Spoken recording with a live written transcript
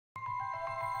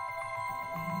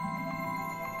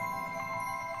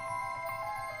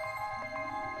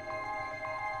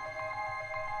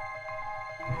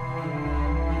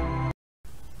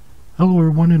Hello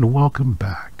everyone and welcome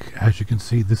back. As you can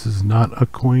see, this is not a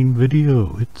coin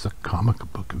video, it's a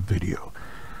comic book video.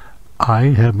 I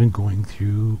have been going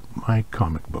through my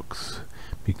comic books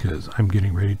because I'm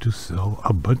getting ready to sell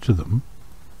a bunch of them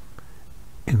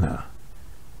in a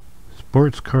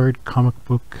sports card comic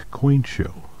book coin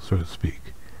show, so to speak.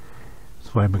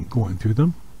 So I've been going through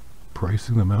them,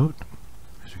 pricing them out.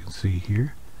 As you can see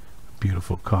here, a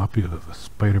beautiful copy of a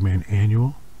Spider-Man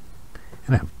annual.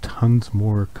 And I have tons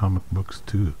more comic books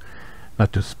too,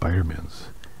 not just Spider-Mans.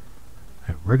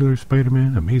 I have regular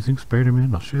Spider-Man, Amazing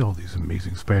Spider-Man. I'll show you all these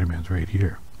Amazing Spider-Mans right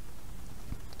here.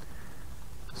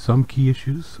 Some key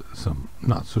issues, some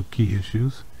not so key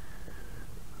issues.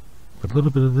 But a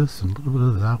little bit of this and a little bit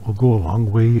of that will go a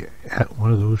long way at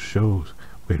one of those shows.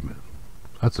 Wait a minute,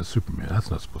 that's a Superman. That's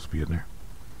not supposed to be in there.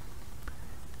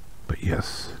 But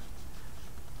yes,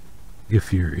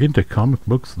 if you're into comic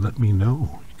books, let me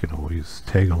know. You can always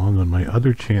tag along on my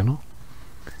other channel,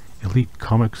 Elite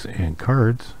Comics and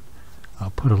Cards. I'll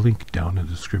put a link down in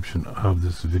the description of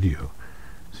this video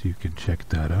so you can check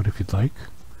that out if you'd like.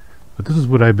 But this is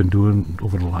what I've been doing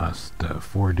over the last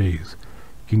 4 days,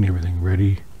 getting everything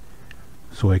ready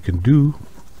so I can do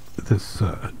this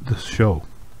this show.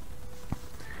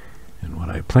 And what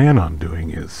I plan on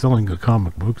doing is selling the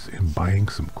comic books and buying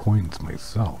some coins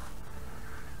myself.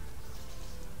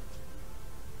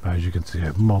 As you can see, I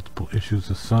have multiple issues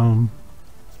of some,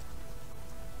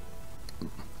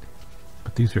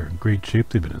 but these are in great shape.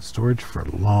 They've been in storage for a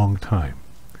long time,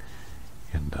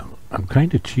 and I'm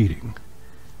kind of cheating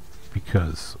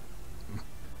because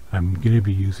I'm going to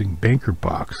be using banker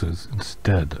boxes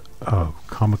instead of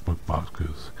comic book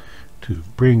boxes to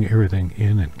bring everything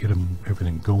in and get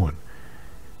everything going,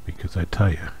 because I tell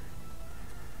you,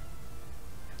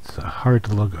 it's hard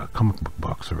to lug a comic book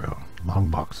box around, long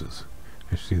boxes.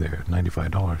 You see there,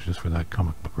 $95 just for that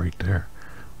comic book right there.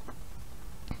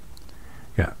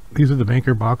 Yeah, these are the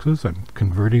banker boxes. I'm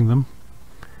converting them,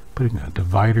 putting a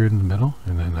divider in the middle,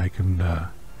 and then I can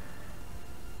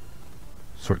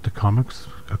sort the comics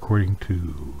according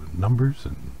to numbers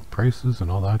and prices and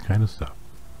all that kind of stuff.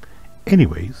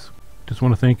 Anyways, just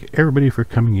want to thank everybody for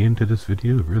coming into this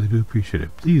video. I really do appreciate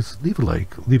it. Please leave a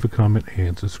like, leave a comment,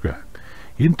 and subscribe.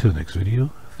 Until the next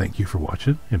video, thank you for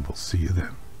watching, and we'll see you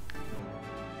then.